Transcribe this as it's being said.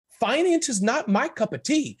Finance is not my cup of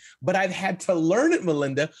tea, but I've had to learn it,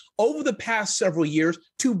 Melinda, over the past several years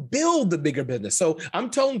to build the bigger business. So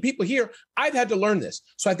I'm telling people here, I've had to learn this.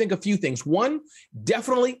 So I think a few things. One,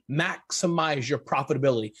 definitely maximize your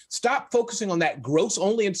profitability. Stop focusing on that gross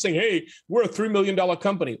only and saying, hey, we're a $3 million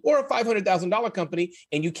company or a $500,000 company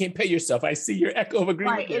and you can't pay yourself. I see your echo of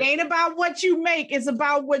agreement. Right. It ain't about what you make. It's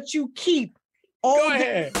about what you keep. Go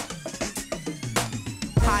ahead.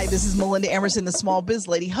 Hi, this is Melinda Emerson, the Small Biz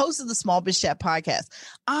Lady, host of the Small Biz Chat podcast.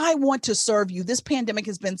 I want to serve you. This pandemic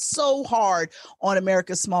has been so hard on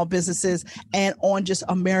America's small businesses and on just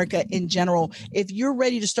America in general. If you're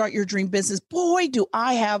ready to start your dream business, boy, do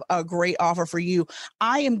I have a great offer for you.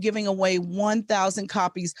 I am giving away 1,000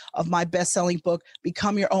 copies of my best-selling book,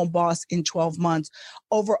 Become Your Own Boss in 12 Months.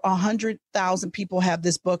 Over 100,000 people have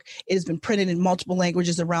this book. It has been printed in multiple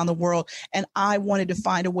languages around the world, and I wanted to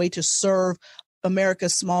find a way to serve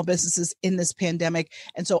America's small businesses in this pandemic.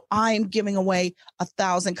 And so I am giving away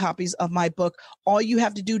 1,000 copies of my book. All you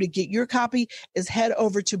have to do to get your copy is head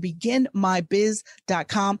over to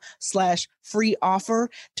beginmybiz.com/free offer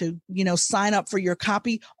to, sign up for your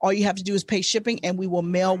copy. All you have to do is pay shipping and we will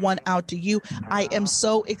mail one out to you. I am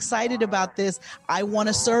so excited about this. I want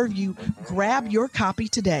to serve you. Grab your copy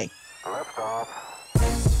today.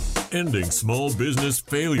 Ending small business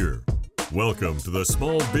failure. Welcome to the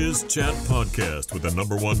Small Biz Chat podcast with the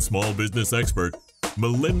 #1 small business expert,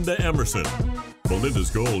 Melinda Emerson. Melinda's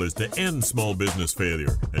goal is to end small business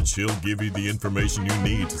failure, and she'll give you the information you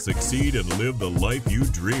need to succeed and live the life you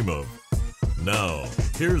dream of. Now,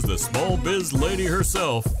 here's the small biz lady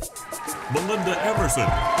herself, Melinda Emerson.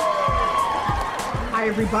 Hi,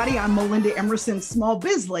 everybody. I'm Melinda Emerson, Small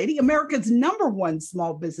Biz Lady, America's #1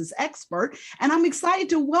 small business expert, and I'm excited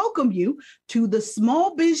to welcome you to the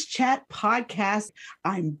Small Biz Chat podcast.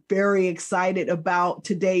 I'm very excited about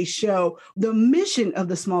today's show. The mission of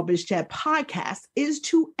the Small Biz Chat podcast is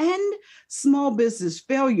to end small business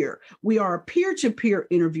failure. We are a peer-to-peer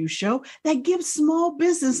interview show that gives small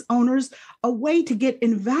business owners a way to get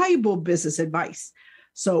invaluable business advice.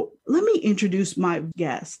 So let me introduce my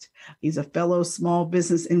guest. He's a fellow small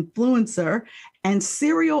business influencer and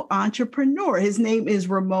serial entrepreneur. His name is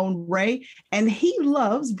Ramon Ray, and he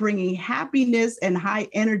loves bringing happiness and high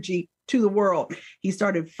energy to the world. He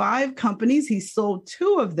started 5 companies. He sold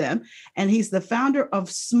 2 of them, and he's the founder of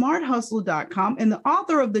smarthustle.com and the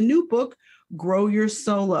author of the new book, Grow Your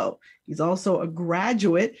Solo. He's also a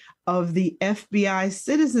graduate of the FBI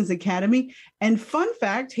Citizens Academy. And fun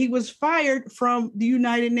fact, he was fired from the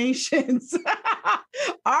United Nations.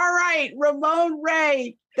 All right, Ramon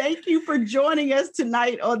Ray, thank you for joining us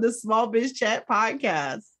tonight on the Small Biz Chat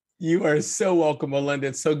podcast. You are so welcome, Melinda.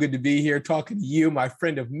 It's so good to be here talking to you, my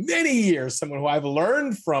friend of many years, someone who I've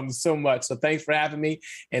learned from so much. So thanks for having me.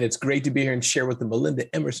 And it's great to be here and share with the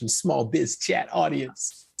Melinda Emerson Small Biz Chat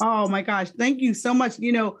audience. Oh my gosh, thank you so much.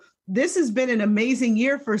 This has been an amazing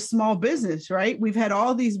year for small business, right? We've had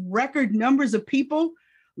all these record numbers of people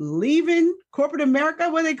leaving corporate America,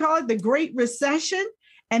 what they call it, the Great Recession.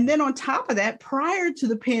 And then on top of that, prior to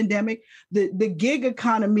the pandemic, the gig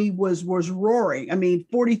economy was roaring. I mean,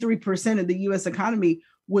 43% of the US economy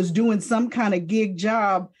was doing some kind of gig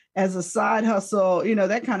job as a side hustle,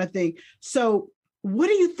 that kind of thing. So what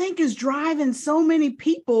do you think is driving so many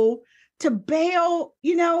people to bail,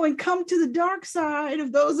 and come to the dark side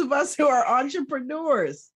of those of us who are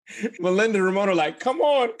entrepreneurs? Melinda and Ramon are like, come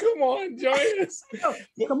on, join us.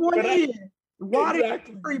 Come on in. Water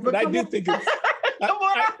exactly. free, but I do think it's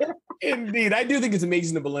indeed. I do think it's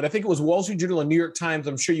amazing to Melinda. I think it was Wall Street Journal and New York Times.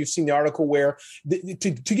 I'm sure you've seen the article where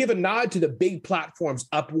to give a nod to the big platforms,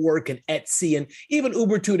 Upwork and Etsy, and even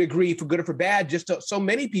Uber to a degree, for good or for bad, just so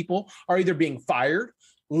many people are either being fired,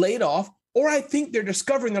 laid off, or I think they're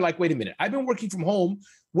discovering, they're like, wait a minute, I've been working from home,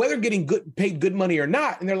 whether getting paid good money or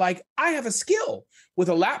not. And they're like, I have a skill with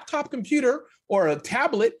a laptop computer or a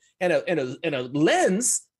tablet and a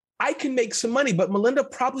lens. I can make some money, but Melinda,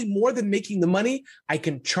 probably more than making the money, I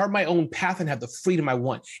can chart my own path and have the freedom I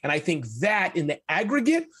want. And I think that in the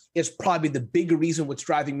aggregate is probably the bigger reason what's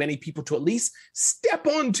driving many people to at least step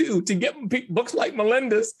on to get books like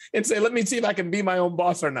Melinda's and say, let me see if I can be my own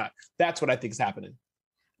boss or not. That's what I think is happening.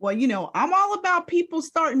 Well, I'm all about people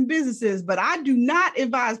starting businesses, but I do not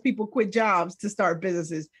advise people quit jobs to start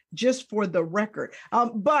businesses, just for the record.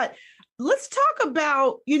 But let's talk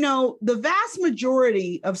about, the vast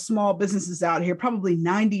majority of small businesses out here, probably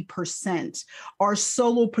 90%, are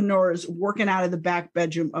solopreneurs working out of the back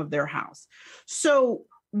bedroom of their house. So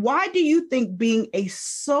why do you think being a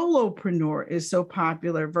solopreneur is so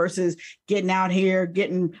popular versus getting out here,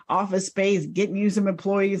 getting office space, getting you some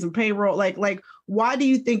employees and payroll? Like, why do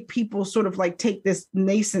you think people sort of like take this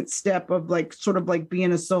nascent step of like sort of like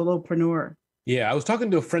being a solopreneur? Yeah, I was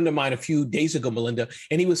talking to a friend of mine a few days ago, Melinda,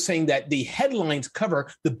 and he was saying that the headlines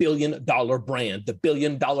cover the billion-dollar brand, the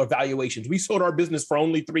billion-dollar valuations. We sold our business for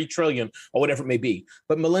only 3 trillion or whatever it may be.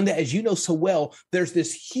 But Melinda, as you know so well, there's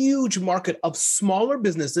this huge market of smaller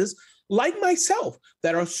businesses like myself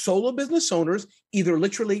that are solo business owners, either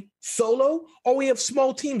literally solo or we have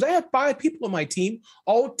small teams. I have 5 people on my team,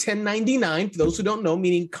 all 1099, for those who don't know,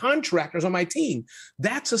 meaning contractors on my team.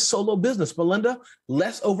 That's a solo business, Melinda.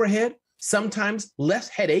 Less overhead, sometimes less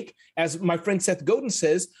headache. As my friend Seth Godin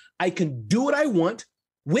says, I can do what I want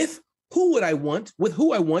with who I want,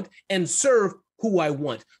 and serve who I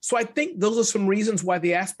want. So I think those are some reasons why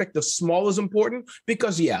the aspect of small is important,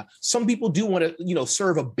 because yeah, some people do want to,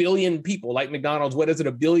 serve 1 billion people like McDonald's, what is it,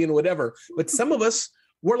 1 billion, whatever. But some of us,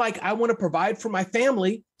 we're like, I want to provide for my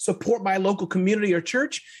family, support my local community or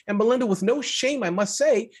church. And Melinda, with no shame, I must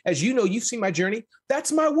say, as you know, you've seen my journey,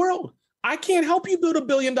 that's my world. I can't help you build $1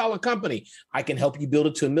 billion company. I can help you build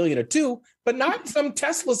it to 1 million or 2, but not some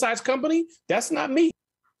Tesla-sized company. That's not me.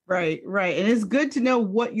 Right. And it's good to know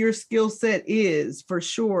what your skill set is, for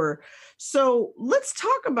sure. So let's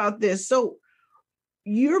talk about this. So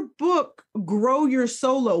your book, Grow Your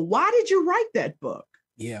Solo, why did you write that book?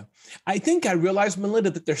 Yeah, I think I realized,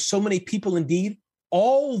 Melinda, that there's so many people indeed,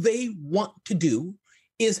 all they want to do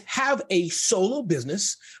is have a solo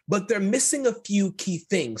business, but they're missing a few key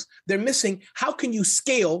things. They're missing, how can you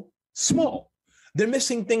scale small? They're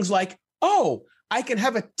missing things like, oh, I can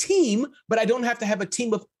have a team, but I don't have to have a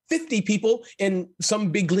team of 50 people in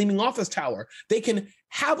some big gleaming office tower. They can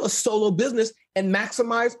have a solo business and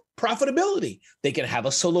maximize profitability. They can have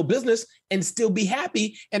a solo business and still be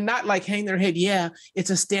happy and not like hang their head, yeah, it's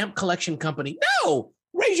a stamp collection company. No,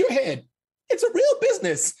 raise your head. It's a real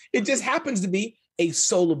business. It just happens to be a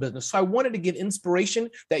solo business. So I wanted to give inspiration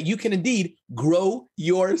that you can indeed grow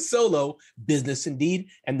your solo business indeed.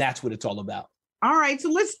 And that's what it's all about. All right. So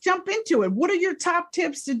let's jump into it. What are your top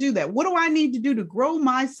tips to do that? What do I need to do to grow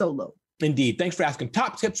my solo? Indeed. Thanks for asking.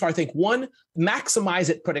 Top tips are, I think, 1, maximize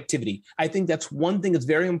it productivity. I think that's one thing that's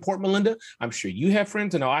very important, Melinda. I'm sure you have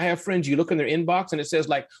friends. I know I have friends. You look in their inbox and it says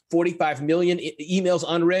like 45 million emails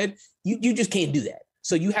unread. You just can't do that.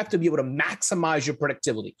 So you have to be able to maximize your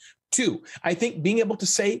productivity. 2, I think being able to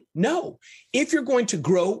say no. If you're going to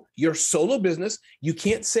grow your solo business, you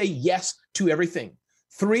can't say yes to everything.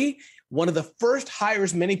 3, one of the first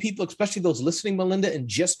hires many people, especially those listening, Melinda, and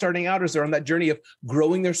just starting out as they're on that journey of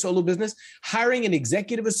growing their solo business, hiring an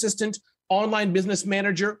executive assistant, online business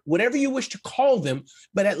manager, whatever you wish to call them,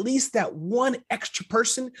 but at least that one extra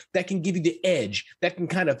person that can give you the edge, that can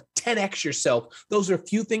kind of 10x yourself. Those are a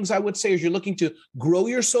few things I would say as you're looking to grow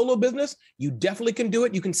your solo business. You definitely can do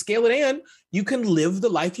it. You can scale it and you can live the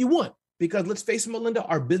life you want. Because let's face it, Melinda,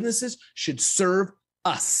 our businesses should serve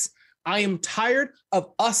us. I am tired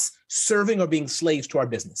of us serving or being slaves to our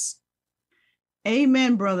business.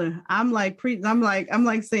 Amen, brother. I'm like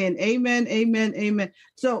saying amen.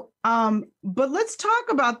 So, but let's talk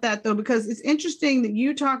about that though, because it's interesting that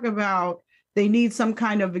you talk about they need some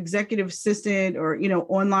kind of executive assistant or,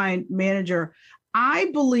 online manager. I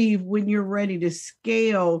believe when you're ready to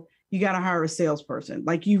scale, you got to hire a salesperson.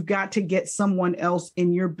 Like you've got to get someone else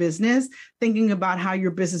in your business thinking about how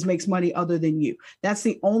your business makes money other than you. That's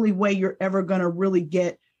the only way you're ever going to really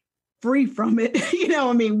get free from it.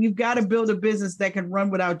 You've got to build a business that can run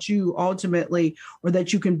without you ultimately, or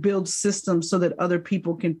that you can build systems so that other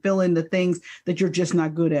people can fill in the things that you're just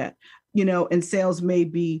not good at, and sales may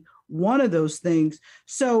be one of those things.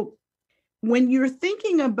 So when you're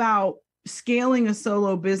thinking about scaling a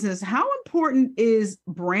solo business, how important is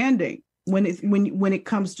branding when it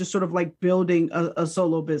comes to sort of like building a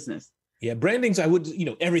solo business? Yeah, brandings, I would,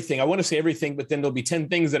 everything. I want to say everything, but then there'll be 10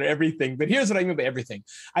 things that are everything. But here's what I mean by everything.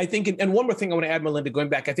 I think, and one more thing I want to add, Melinda, going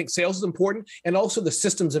back, I think sales is important and also the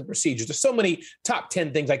systems and procedures. There's so many top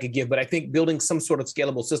 10 things I could give, but I think building some sort of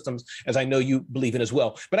scalable systems, as I know you believe in as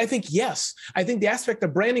well. But I think, yes, I think the aspect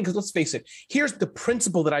of branding, because let's face it, here's the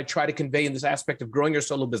principle that I try to convey in this aspect of growing your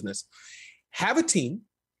solo business. Have a team.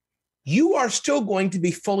 You are still going to be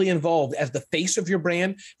fully involved as the face of your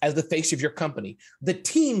brand, as the face of your company. The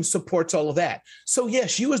team supports all of that. So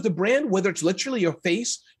yes, you as the brand, whether it's literally your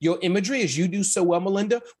face, your imagery, as you do so well,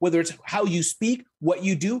 Melinda, whether it's how you speak, what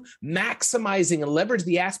you do, maximizing and leverage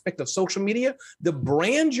the aspect of social media, the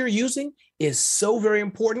brand you're using is so very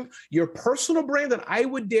important. Your personal brand, that I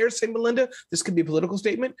would dare say, Melinda, this could be a political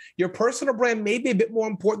statement, your personal brand may be a bit more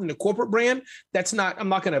important than the corporate brand. I'm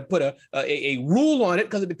not going to put a rule on it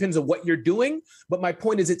because it depends on what you're doing. But my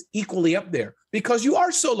point is it's equally up there because you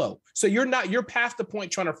are solo. So you're past the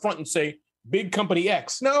point trying to front and say, big company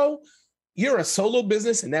X. No, you're a solo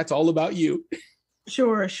business and that's all about you.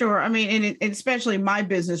 Sure, sure. I mean, and especially my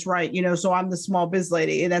business, right? So I'm the small biz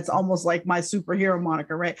lady, and that's almost like my superhero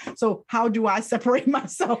moniker, right? So how do I separate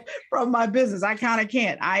myself from my business? I kind of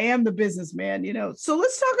can't. I am the businessman, So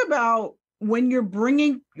let's talk about when you're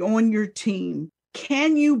bringing on your team,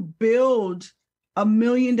 can you build $1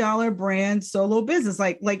 million brand solo business?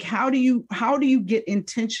 Like how do you get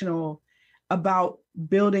intentional about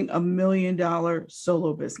building $1 million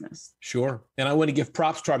solo business? Sure. And I want to give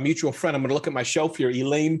props to our mutual friend. I'm going to look at my shelf here.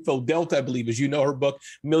 Elaine Fodelta, I believe, as you know, her book,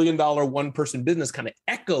 $1 Million One-Person Business, kind of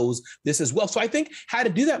echoes this as well. So I think how to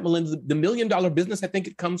do that, Melinda, the $1 million business, I think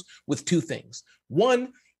it comes with two things.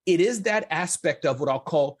 One, it is that aspect of what I'll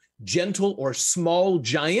call gentle or small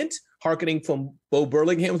giant, hearkening from Bo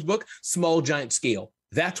Burlingham's book, Small Giant Scale.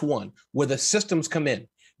 That's one, where the systems come in.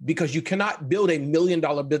 Because you cannot build a $1 million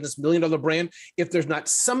business, $1 million brand, if there's not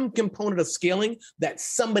some component of scaling that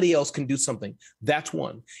somebody else can do something. That's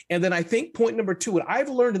one. And then I think point number two, what I've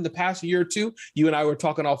learned in the past year or two, you and I were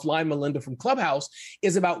talking offline, Melinda, from Clubhouse,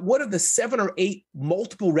 is about what are the 7 or 8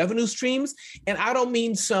 multiple revenue streams. And I don't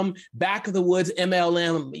mean some back of the woods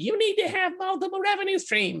MLM, you need to have multiple revenue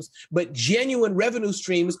streams, but genuine revenue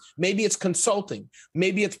streams. Maybe it's consulting,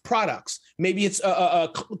 maybe it's products, maybe it's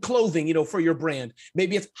clothing, for your brand.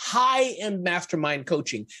 Maybe it's high-end mastermind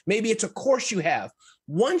coaching. Maybe it's a course you have.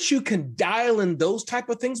 Once you can dial in those type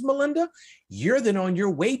of things, Melinda, you're then on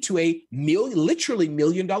your way to a literally $1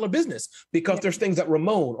 million business, because there's things that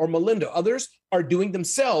Ramon or Melinda, others are doing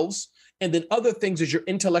themselves. And then other things is your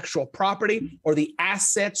intellectual property or the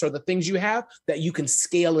assets or the things you have that you can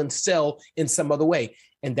scale and sell in some other way.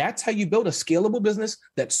 And that's how you build a scalable business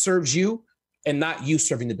that serves you and not you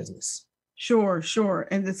serving the business. Sure, sure.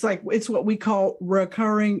 And it's what we call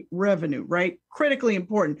recurring revenue, right? Critically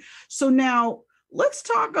important. So now let's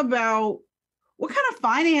talk about what kind of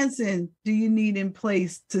financing do you need in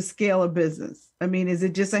place to scale a business? I mean, is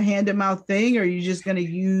it just a hand-to-mouth thing, or are you just going to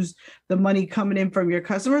use the money coming in from your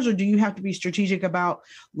customers, or do you have to be strategic about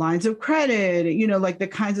lines of credit, like the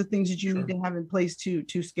kinds of things that you need to have in place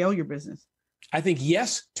to scale your business? I think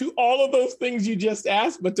yes to all of those things you just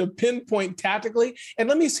asked, but to pinpoint tactically. And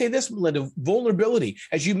let me say this, Melinda, vulnerability,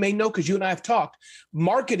 as you may know, because you and I have talked,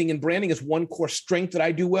 marketing and branding is one core strength that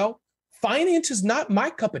I do well. Finance is not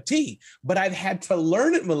my cup of tea, but I've had to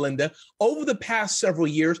learn it, Melinda, over the past several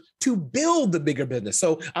years to build the bigger business.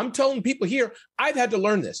 So I'm telling people here, I've had to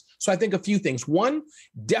learn this. So I think a few things. One,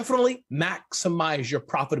 definitely maximize your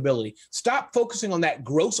profitability. Stop focusing on that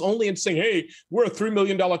gross only and saying, hey, we're a $3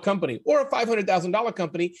 million company or a $500,000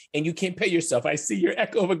 company and you can't pay yourself. I see your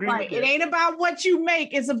echo of agreement. Right. It ain't about what you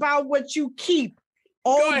make. It's about what you keep.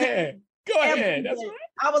 Go ahead. That's right.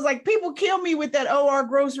 I was like, people kill me with that. Oh, our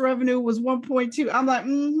gross revenue was 1.2. I'm like,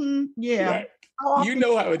 yeah. Right. You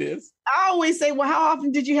know how it is. I always say, well, how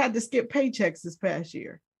often did you have to skip paychecks this past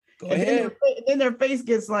year? Go ahead. Then their face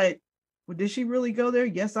gets like, well, did she really go there?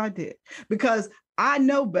 Yes, I did. Because I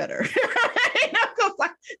know better.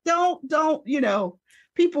 Like, don't,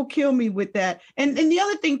 people kill me with that. And the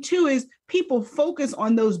other thing too is people focus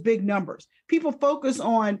on those big numbers. People focus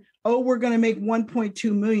on, oh, we're going to make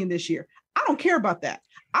 1.2 million this year. I don't care about that.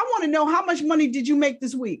 I want to know, how much money did you make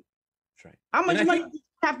this week? That's right. How much money do you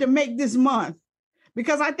have to make this month?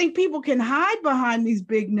 Because I think people can hide behind these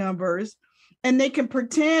big numbers and they can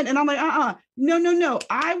pretend. And I'm like, no.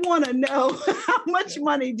 I want to know how much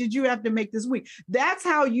money did you have to make this week? That's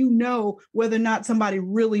how you know whether or not somebody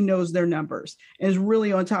really knows their numbers and is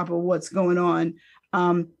really on top of what's going on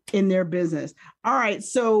in their business. All right.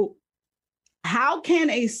 So how can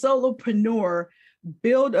a solopreneur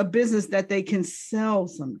build a business that they can sell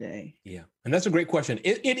someday? Yeah. And that's a great question.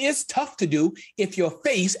 It is tough to do if your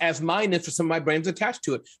face, as mine is for some of my brands, attached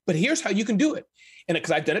to it. But here's how you can do it. And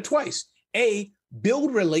because I've done it twice. A,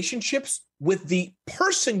 build relationships with the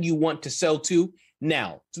person you want to sell to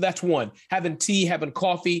now. So that's one. Having tea, having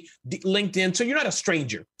coffee, LinkedIn. So you're not a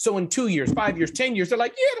stranger. So in 2 years, 5 years, 10 years, they're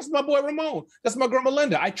like, yeah, that's my boy Ramon. That's my girl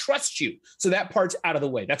Melinda. I trust you. So that part's out of the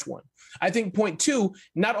way. That's one. I think point two,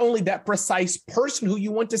 not only that precise person who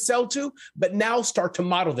you want to sell to, but now start to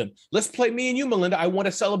model them. Let's play me and you, Melinda. I want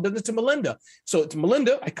to sell a business to Melinda. So it's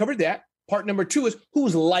Melinda. I covered that. Part number two is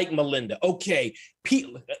who's like Melinda. Okay,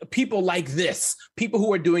 people like this, people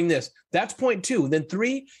who are doing this. That's point two. And then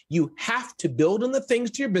three, you have to build on the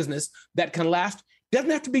things to your business that can last.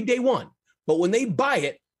 Doesn't have to be day one, but when they buy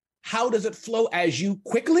it, how does it flow as you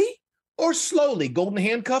quickly or slowly? Golden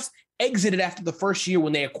handcuffs, exit it after the first year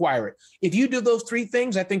when they acquire it. If you do those three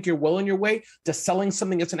things, I think you're well on your way to selling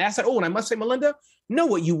something that's an asset. Oh, and I must say, Melinda, know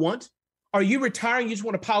what you want. Are you retiring? You just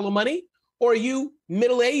want a pile of money? Or are you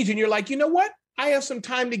middle-aged and you're like, you know what? I have some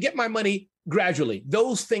time to get my money gradually.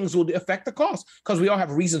 Those things will affect the cost because we all have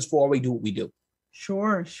reasons for why we do what we do.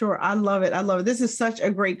 Sure. I love it. This is such a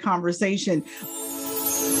great conversation.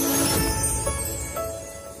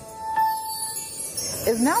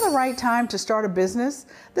 Is now the right time to start a business?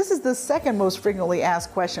 This is the second most frequently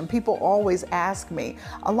asked question people always ask me,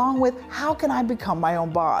 along with how can I become my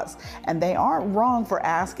own boss? And they aren't wrong for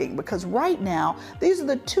asking, because right now, these are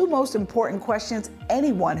the two most important questions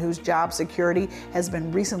anyone whose job security has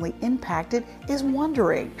been recently impacted is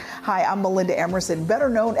wondering. Hi, I'm Melinda Emerson, better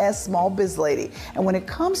known as Small Biz Lady. And when it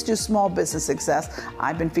comes to small business success,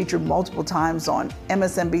 I've been featured multiple times on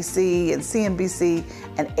MSNBC and CNBC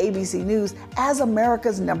and ABC News as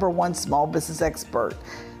America's #1 small business expert.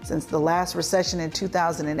 Since the last recession in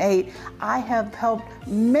 2008, I have helped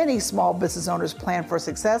many small business owners plan for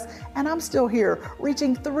success, and I'm still here,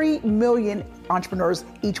 reaching 3 million entrepreneurs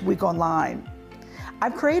each week online.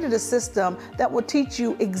 I've created a system that will teach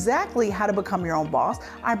you exactly how to become your own boss.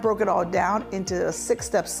 I broke it all down into a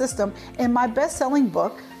 6-step system in my best-selling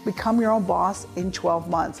book, Become Your Own Boss in 12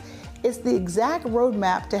 Months. It's the exact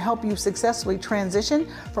roadmap to help you successfully transition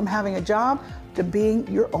from having a job to being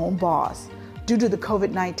your own boss. Due to the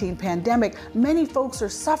COVID-19 pandemic, many folks are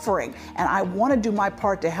suffering, and I want to do my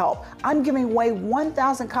part to help. I'm giving away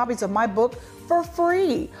 1,000 copies of my book for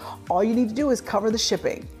free. All you need to do is cover the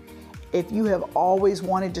shipping. If you have always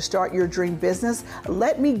wanted to start your dream business,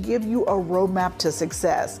 let me give you a roadmap to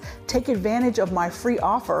success. Take advantage of my free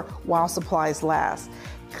offer while supplies last.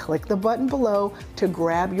 Click the button below to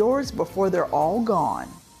grab yours before they're all gone.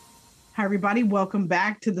 Hi, everybody. Welcome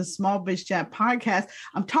back to the Small Biz Chat podcast.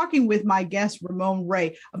 I'm talking with my guest, Ramon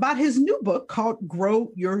Ray, about his new book called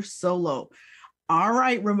Grow Your Solo. All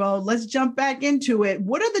right, Ramon, let's jump back into it.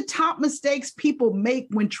 What are the top mistakes people make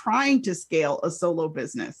when trying to scale a solo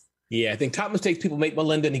business? Yeah, I think top mistakes people make,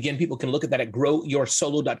 Melinda, and again, people can look at that at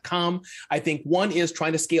growyoursolo.com. I think 1 is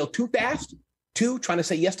trying to scale too fast. 2, trying to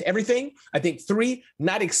say yes to everything. I think 3,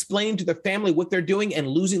 not explaining to their family what they're doing and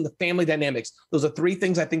losing the family dynamics. Those are 3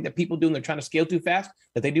 things I think that people do when they're trying to scale too fast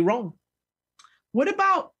that they do wrong. What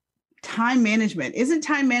about time management? Isn't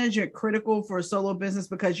time management critical for a solo business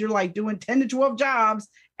because you're like doing 10 to 12 jobs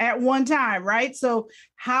at one time, right? So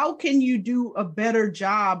how can you do a better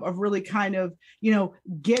job of really kind of,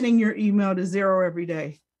 getting your email to 0 every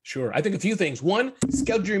day? Sure. I think a few things. 1,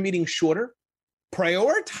 schedule your meetings shorter.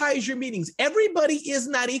 Prioritize your meetings. Everybody is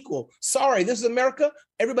not equal. Sorry, this is America.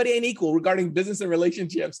 Everybody ain't equal regarding business and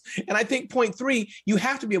relationships. And I think point 3, you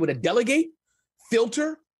have to be able to delegate,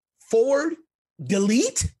 filter, forward,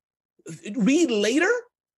 delete, read later.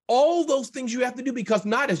 All those things you have to do, because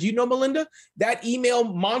not, as you know, Melinda, that email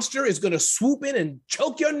monster is going to swoop in and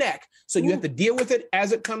choke your neck. So you have to deal with it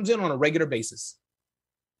as it comes in on a regular basis.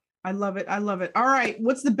 I love it. All right.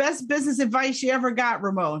 What's the best business advice you ever got,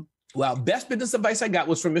 Ramon? Well, best business advice I got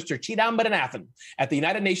was from Mr. Chidambaranathan at the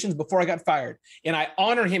United Nations before I got fired. And I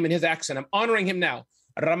honor him in his accent. I'm honoring him now.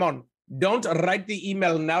 Ramon, don't write the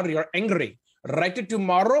email now that you're angry. Write it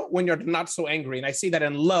tomorrow when you're not so angry. And I say that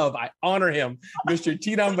in love. I honor him, Mr.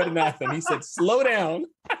 Chidambaranathan. He said, slow down.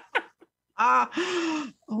 Oh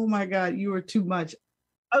my God, you are too much.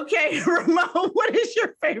 Okay, Ramon, what is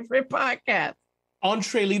your favorite podcast?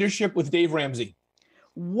 Entree Leadership with Dave Ramsey.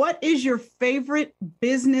 What is your favorite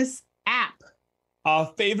business app?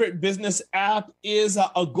 Favorite business app is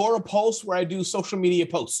Agora Pulse, where I do social media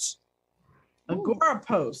posts. Agora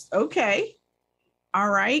Post. Okay. All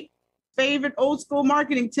right. Favorite old school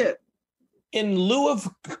marketing tip? In lieu of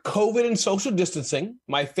COVID and social distancing,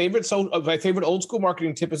 my favorite old school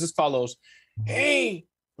marketing tip is as follows. Hey,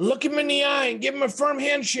 look him in the eye and give him a firm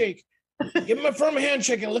handshake. Give him a firm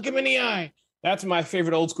handshake and look him in the eye. That's my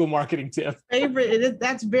favorite old school marketing tip.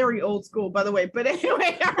 That's very old school, by the way. But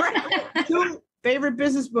anyway, all right. Favorite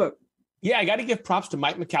business book? Yeah, I got to give props to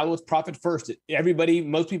Mike McCallow's Profit First.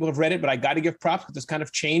 Most people have read it, but I got to give props because it's kind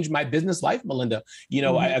of changed my business life, Melinda.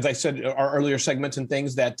 As I said, our earlier segments and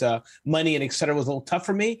things that money and et cetera was a little tough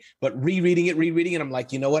for me, but rereading it, I'm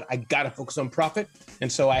like, you know what? I got to focus on profit.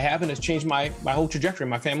 And so I have, and it's changed my whole trajectory,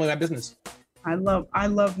 my family, my business. I love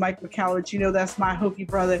Mike McCallowich. That's my Hokie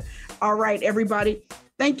brother. All right, everybody.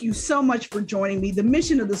 Thank you so much for joining me. The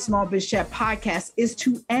mission of the Small Biz Chat podcast is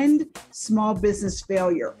to end small business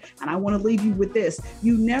failure. And I want to leave you with this.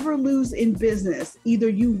 You never lose in business. Either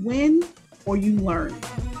you win or you learn.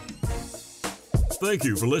 Thank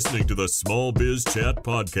you for listening to the Small Biz Chat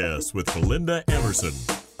podcast with Melinda Emerson.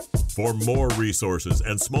 For more resources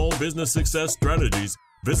and small business success strategies,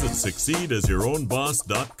 visit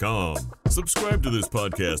succeedasyourownboss.com. Subscribe to this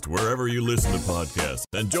podcast wherever you listen to podcasts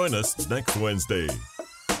and join us next Wednesday.